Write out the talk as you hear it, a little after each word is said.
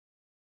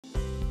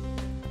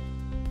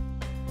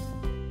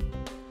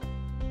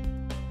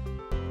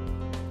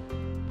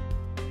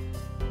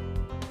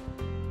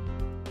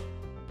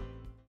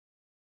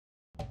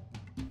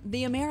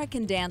The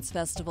American Dance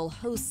Festival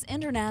hosts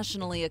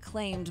internationally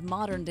acclaimed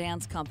modern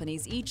dance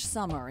companies each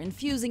summer,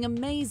 infusing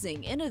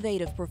amazing,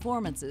 innovative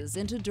performances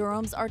into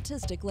Durham's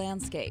artistic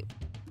landscape.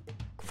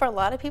 For a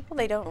lot of people,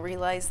 they don't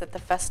realize that the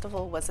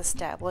festival was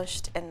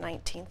established in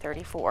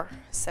 1934.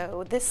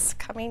 So this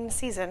coming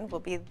season will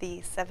be the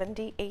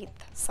 78th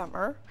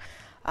summer,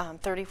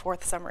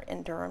 34th summer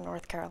in Durham,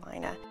 North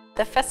Carolina.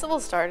 The festival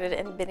started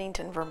in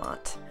Bennington,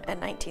 Vermont in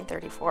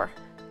 1934,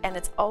 and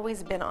it's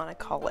always been on a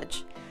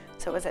college.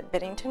 So it was at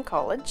Bennington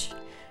College,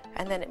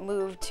 and then it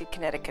moved to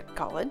Connecticut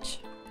College.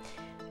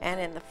 And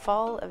in the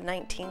fall of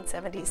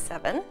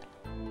 1977,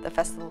 the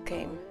festival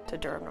came to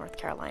Durham, North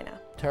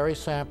Carolina. Terry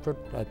Sanford,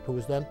 who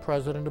was then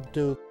president of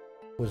Duke,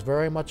 was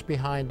very much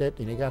behind it,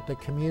 and he got the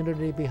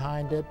community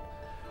behind it,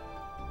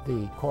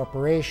 the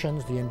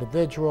corporations, the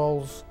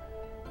individuals,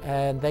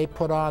 and they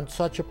put on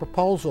such a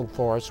proposal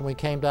for us, and we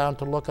came down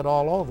to look it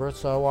all over,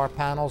 so our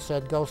panel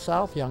said, go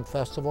south, young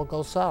festival,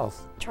 go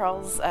south.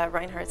 Charles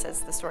Reinhardt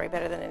says the story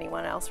better than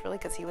anyone else, really,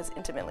 because he was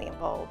intimately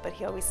involved, but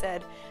he always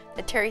said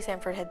that Terry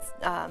Sanford had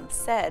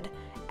said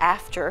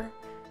after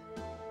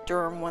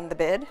Durham won the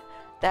bid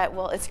that,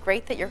 well, it's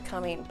great that you're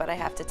coming, but I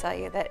have to tell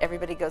you that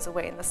everybody goes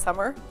away in the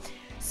summer,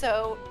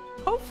 so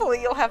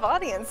hopefully you'll have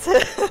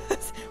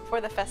audiences for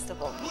the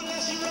festival.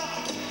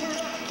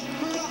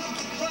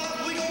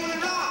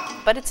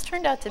 But it's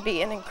turned out to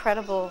be an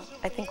incredible,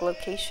 I think,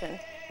 location,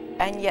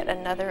 and yet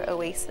another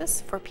oasis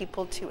for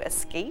people to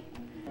escape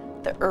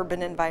the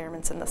urban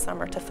environments in the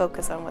summer to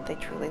focus on what they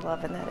truly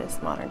love, and that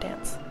is modern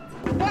dance.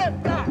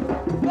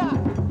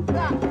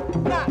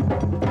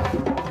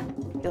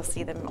 You'll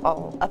see them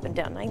all up and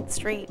down 9th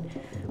Street.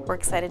 We're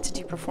excited to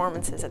do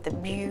performances at the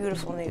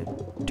beautiful new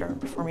Durham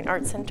Performing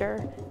Arts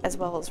Center, as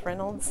well as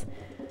Reynolds.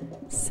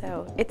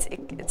 So it's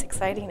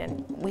exciting,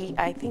 and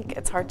I think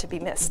it's hard to be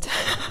missed,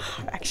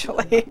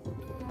 actually.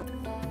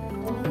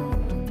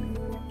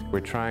 We're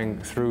trying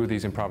through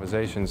these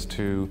improvisations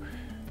to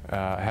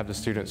have the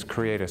students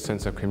create a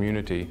sense of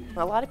community.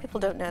 A lot of people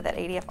don't know that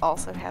ADF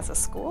also has a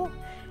school,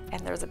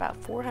 and there's about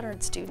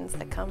 400 students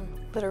that come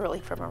literally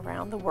from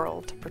around the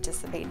world to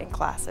participate in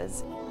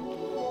classes.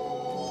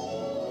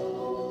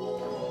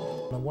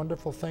 The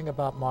wonderful thing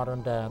about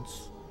modern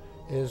dance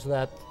is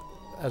that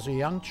as a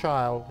young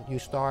child, you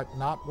start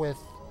not with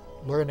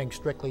learning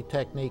strictly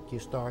technique, you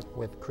start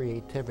with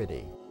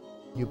creativity.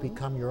 You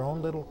become your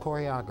own little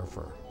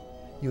choreographer.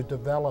 You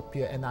develop,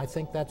 and I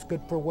think that's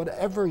good for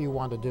whatever you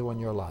want to do in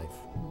your life.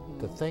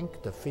 To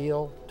think, to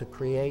feel, to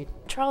create.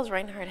 Charles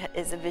Reinhardt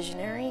is a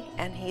visionary,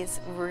 and he's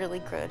really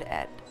good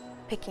at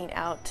picking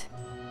out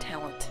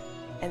talent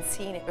and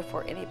seeing it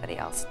before anybody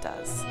else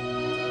does.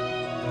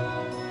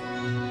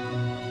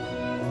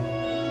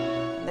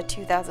 The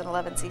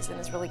 2011 season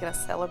is really going to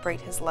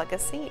celebrate his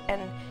legacy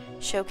and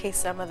showcase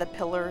some of the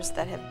pillars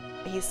that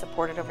he's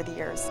supported over the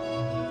years.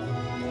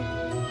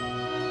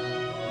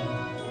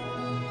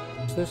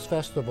 This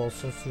festival,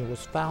 since it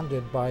was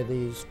founded by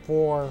these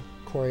 4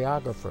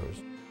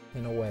 choreographers,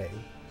 in a way,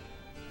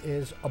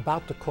 is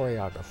about the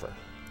choreographer.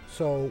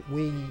 So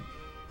we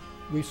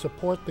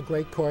support the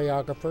great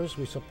choreographers,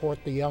 we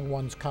support the young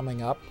ones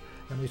coming up,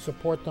 and we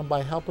support them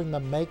by helping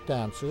them make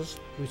dances.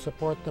 We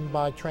support them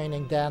by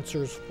training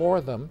dancers for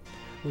them.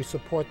 We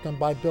support them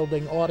by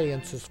building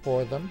audiences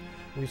for them.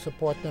 We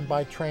support them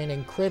by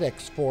training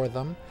critics for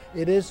them.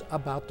 It is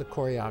about the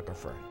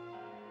choreographer,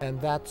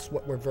 and that's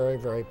what we're very,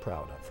 very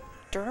proud of.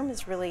 Durham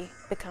has really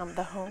become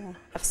the home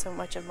of so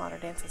much of modern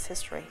dance's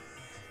history,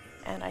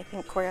 and I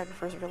think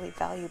choreographers really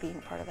value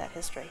being part of that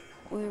history.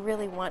 We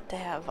really want to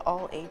have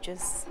all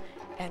ages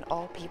and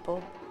all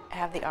people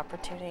have the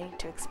opportunity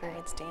to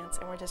experience dance,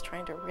 and we're just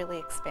trying to really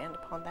expand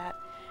upon that.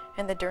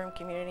 And the Durham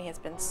community has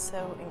been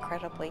so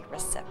incredibly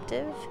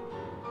receptive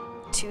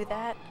to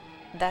that.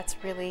 That's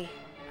really,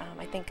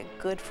 I think,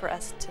 good for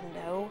us to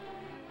know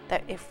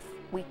that if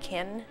we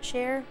can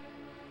share,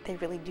 they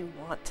really do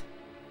want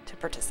to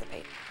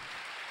participate.